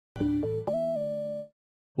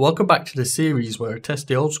Welcome back to the series where I test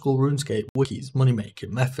the old school Runescape Wiki's money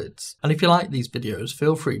making methods. And if you like these videos,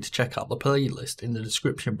 feel free to check out the playlist in the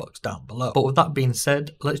description box down below. But with that being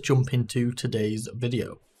said, let's jump into today's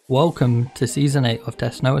video. Welcome to Season 8 of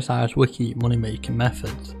testing OSRS Wiki money making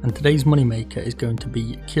methods, and today's money maker is going to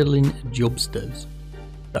be killing Jubsters.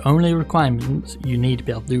 The only requirements you need to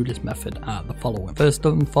be able to do this method are the following. First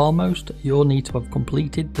and foremost, you'll need to have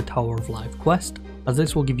completed the Tower of Life quest, as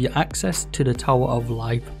this will give you access to the Tower of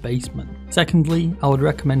Life basement. Secondly, I would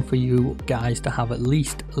recommend for you guys to have at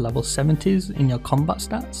least level 70s in your combat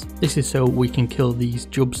stats. This is so we can kill these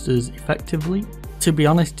Jubsters effectively. To be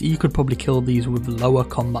honest, you could probably kill these with lower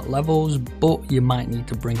combat levels, but you might need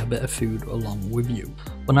to bring a bit of food along with you.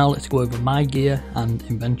 But now let's go over my gear and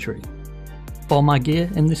inventory. For my gear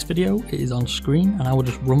in this video, it is on screen and I will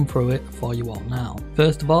just run through it for you all now.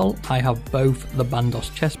 First of all, I have both the Bandos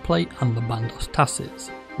chestplate and the Bandos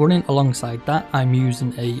tassets. Running alongside that, I'm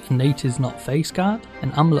using a Natives Not face guard,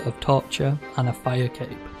 an Amulet of Torture and a Fire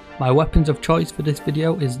Cape. My weapons of choice for this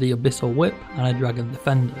video is the Abyssal Whip and a Dragon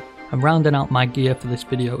Defender. And rounding out my gear for this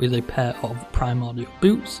video is a pair of Primordial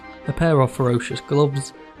Boots, a pair of Ferocious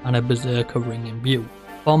Gloves and a Berserker Ring in View.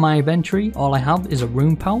 For my inventory, all I have is a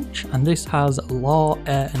rune pouch, and this has law,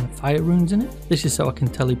 air and fire runes in it. This is so I can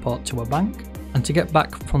teleport to a bank. And to get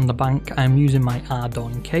back from the bank, I am using my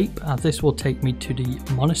Ardorn cape, as this will take me to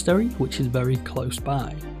the monastery, which is very close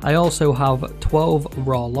by. I also have 12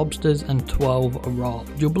 raw lobsters and 12 raw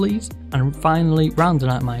jubilees. And finally, rounding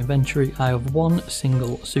out my inventory, I have one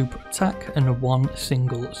single super attack and one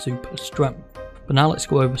single super strength. But now let's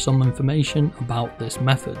go over some information about this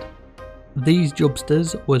method. These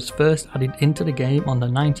Jubsters was first added into the game on the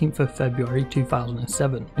 19th of February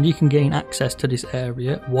 2007, and you can gain access to this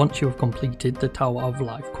area once you have completed the Tower of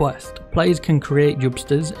Life quest. Players can create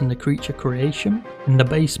Jubsters in the creature creation in the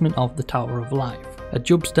basement of the Tower of Life. A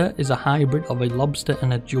Jubster is a hybrid of a lobster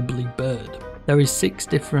and a jubilee bird. There is 6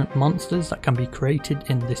 different monsters that can be created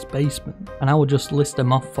in this basement, and I will just list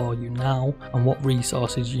them off for you now and what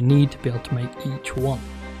resources you need to be able to make each one.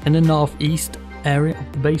 In the northeast area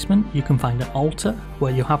of the basement, you can find an altar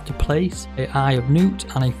where you have to place an Eye of Newt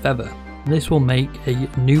and a feather. This will make a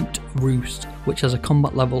Newt roost, which has a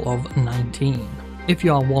combat level of 19. If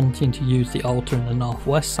you are wanting to use the altar in the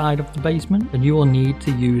northwest side of the basement, then you will need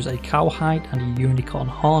to use a cowhide and a unicorn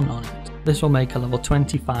horn on it. This will make a level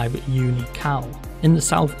 25 uni cow. In the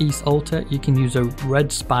southeast altar, you can use a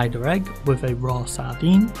red spider egg with a raw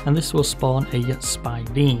sardine, and this will spawn a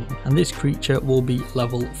spidine, and this creature will be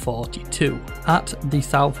level 42. At the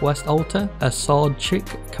southwest altar, a sword chick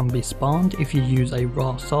can be spawned if you use a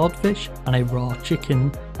raw swordfish and a raw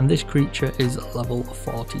chicken, and this creature is level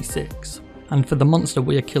 46. And for the monster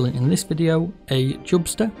we are killing in this video, a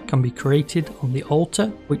Jubster can be created on the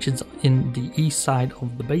altar, which is in the east side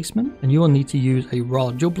of the basement, and you will need to use a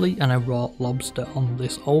raw jubilee and a raw lobster on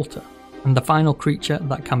this altar. And the final creature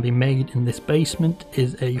that can be made in this basement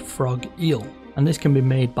is a frog eel, and this can be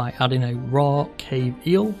made by adding a raw cave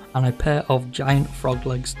eel and a pair of giant frog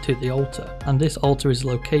legs to the altar, and this altar is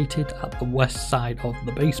located at the west side of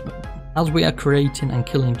the basement. As we are creating and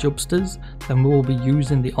killing Jubsters, then we will be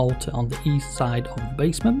using the altar on the east side of the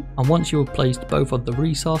basement, and once you have placed both of the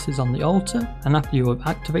resources on the altar and after you have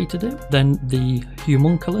activated it, then the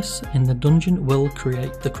homunculus in the dungeon will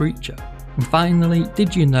create the creature. And finally,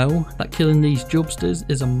 did you know that killing these Jubsters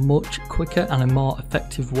is a much quicker and a more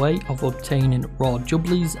effective way of obtaining raw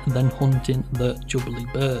jubilees than hunting the jubilee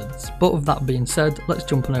birds? But with that being said, let's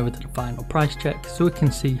jump on over to the final price check so we can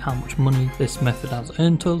see how much money this method has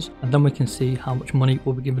earned us, and then we can see how much money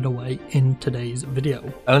will be given away in today's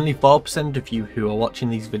video. Only 4% of you who are watching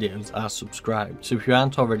these videos are subscribed, so if you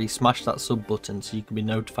aren't already, smash that sub button so you can be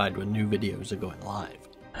notified when new videos are going live.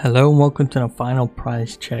 Hello and welcome to the final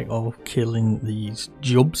price check of killing these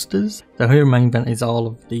Jubsters. So here in my event is all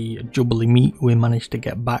of the jubilee meat we managed to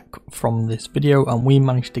get back from this video, and we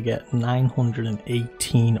managed to get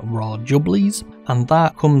 918 raw jubilees, and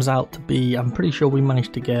that comes out to be, I'm pretty sure we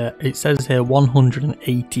managed to get, it says here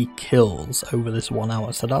 180 kills over this 1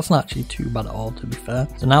 hour, so that's not actually too bad at all, to be fair.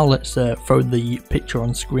 So now let's throw the picture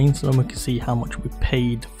on screen so then we can see how much we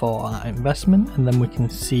paid for our investment, and then we can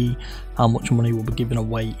see how much money will be given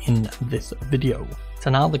away in this video. So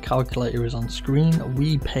now the calculator is on screen.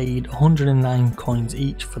 We paid 109 coins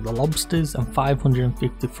each for the lobsters and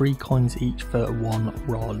 553 coins each for one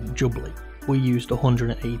raw jubilee. We used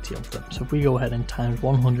 180 of them, so if we go ahead and times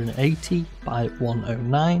 180 by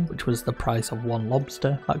 109, which was the price of one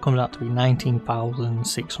lobster, that comes out to be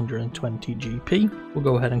 19,620 GP. We'll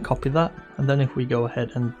go ahead and copy that and then if we go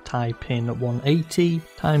ahead and type in 180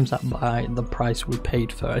 times that by the price we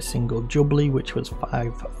paid for a single jubilee, which was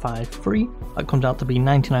 553, that comes out to be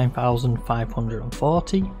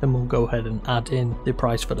 99,540. Then we'll go ahead and add in the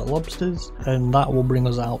price for the lobsters, and that will bring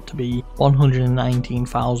us out to be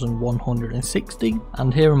 119,160.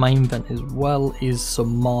 and here in my invent as well is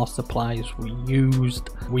some more supplies we used.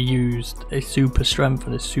 We used a super strength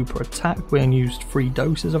and a super attack. We only used 3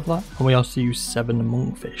 doses of that, and we also used 7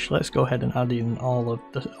 monkfish. Let's go ahead and add in all of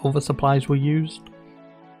the other supplies we used,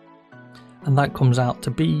 and that comes out to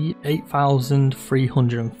be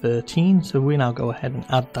 8,313. So we now go ahead and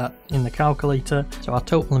add that in the calculator. So our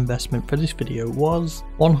total investment for this video was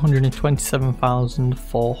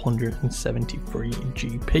 127,473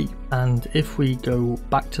 GP. And if we go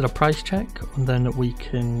back to the price check, then we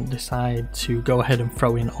can decide to go ahead and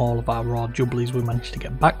throw in all of our raw jubilees we managed to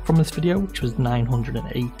get back from this video, which was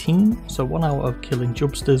 918. So 1 hour of killing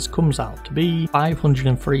Jubsters comes out to be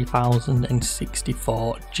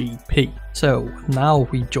 503,064 GP. So now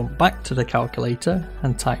we jump back to the calculator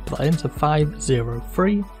and type that in, so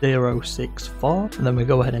 503,064, and then we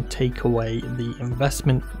go ahead and take away the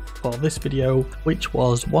investment for this video, which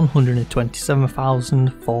was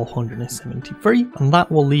 127,473, and that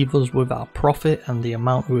will leave us with our profit and the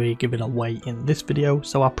amount we're giving away in this video.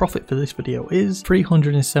 So our profit for this video is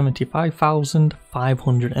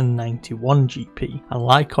 375,591 GP, and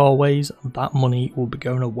like always, that money will be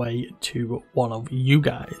going away to one of you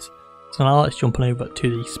guys. So now let's jump on over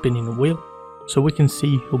to the spinning wheel so we can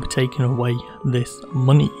see who'll be taking away this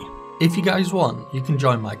money. If you guys want, you can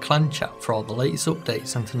join my clan chat for all the latest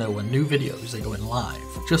updates and to know when new videos are going live,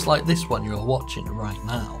 just like this one you're watching right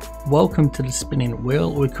now. Welcome to the spinning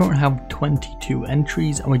wheel. We currently have 22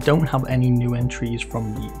 entries and we don't have any new entries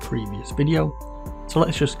from the previous video. So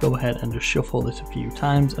let's just go ahead and just shuffle this a few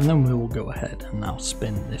times, and then we will go ahead and now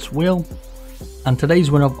spin this wheel. And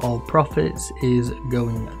today's winner of all profits is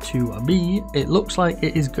going to be, it looks like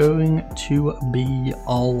it is going to be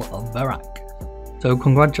Verak. So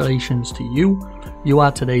congratulations to you. You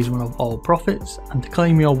are today's winner of all profits, and to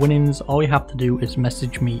claim your winnings, all you have to do is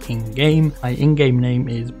message me in-game. My in-game name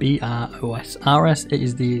is BROSRS. It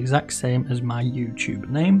is the exact same as my YouTube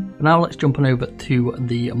name. But now let's jump on over to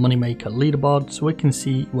the Moneymaker leaderboard so we can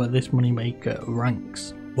see where this Moneymaker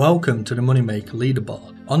ranks. Welcome to the Moneymaker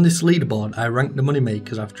leaderboard. On this leaderboard, I rank the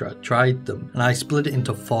moneymakers after I tried them, and I split it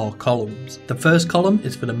into 4 columns. The first column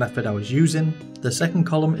is for the method I was using. The second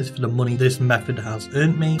column is for the money this method has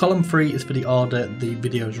earned me. Column 3 is for the order the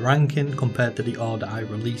videos rank in compared to the order I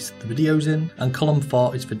released the videos in. And column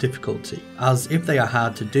 4 is for difficulty, as if they are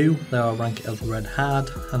hard to do, then I'll rank it as red hard,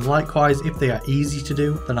 and likewise if they are easy to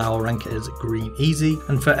do, then I will rank it as green easy.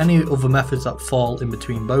 And for any other methods that fall in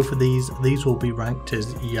between both of these will be ranked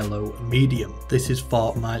as yellow medium. This is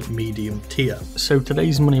for my medium tier. So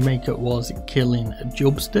today's moneymaker was killing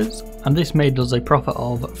Jubsters, and this made us a profit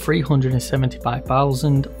of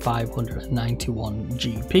 375,591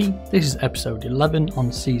 GP. This is episode 11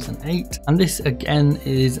 on season 8, and this again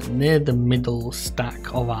is near the middle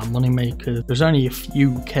stack of our moneymakers. There's only a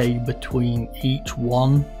few K between each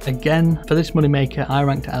one. Again, for this moneymaker I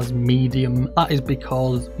ranked it as medium. That is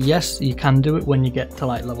because yes, you can do it when you get to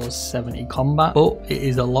like level 70 combat, but it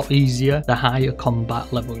is a lot easier the higher combat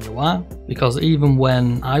level you are, because even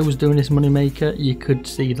when I was doing this moneymaker you could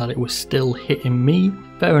see that it was still hitting me.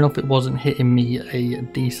 Fair enough, it wasn't hitting me a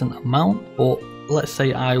decent amount, but let's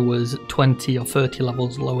say I was 20 or 30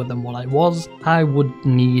 levels lower than what I was, I would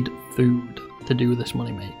need food to do this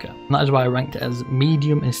moneymaker. And that is why I ranked it as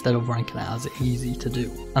medium instead of ranking it as easy to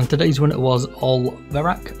do. And today's winner was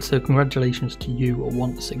Verak, so congratulations to you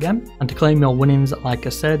once again. And to claim your winnings, like I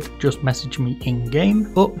said, just message me in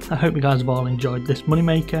game. But I hope you guys have all enjoyed this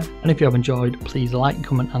moneymaker, and if you have enjoyed, please like,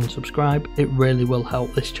 comment and subscribe. It really will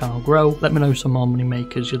help this channel grow. Let me know some more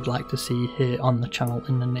moneymakers you'd like to see here on the channel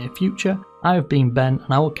in the near future. I have been Ben,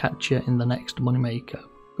 and I will catch you in the next moneymaker.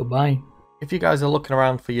 Goodbye. If you guys are looking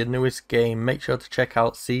around for your newest game, make sure to check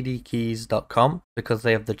out CDKeys.com, because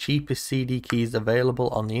they have the cheapest CD keys available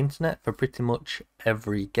on the internet for pretty much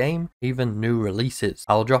every game, even new releases.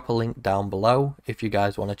 I'll drop a link down below if you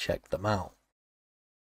guys want to check them out.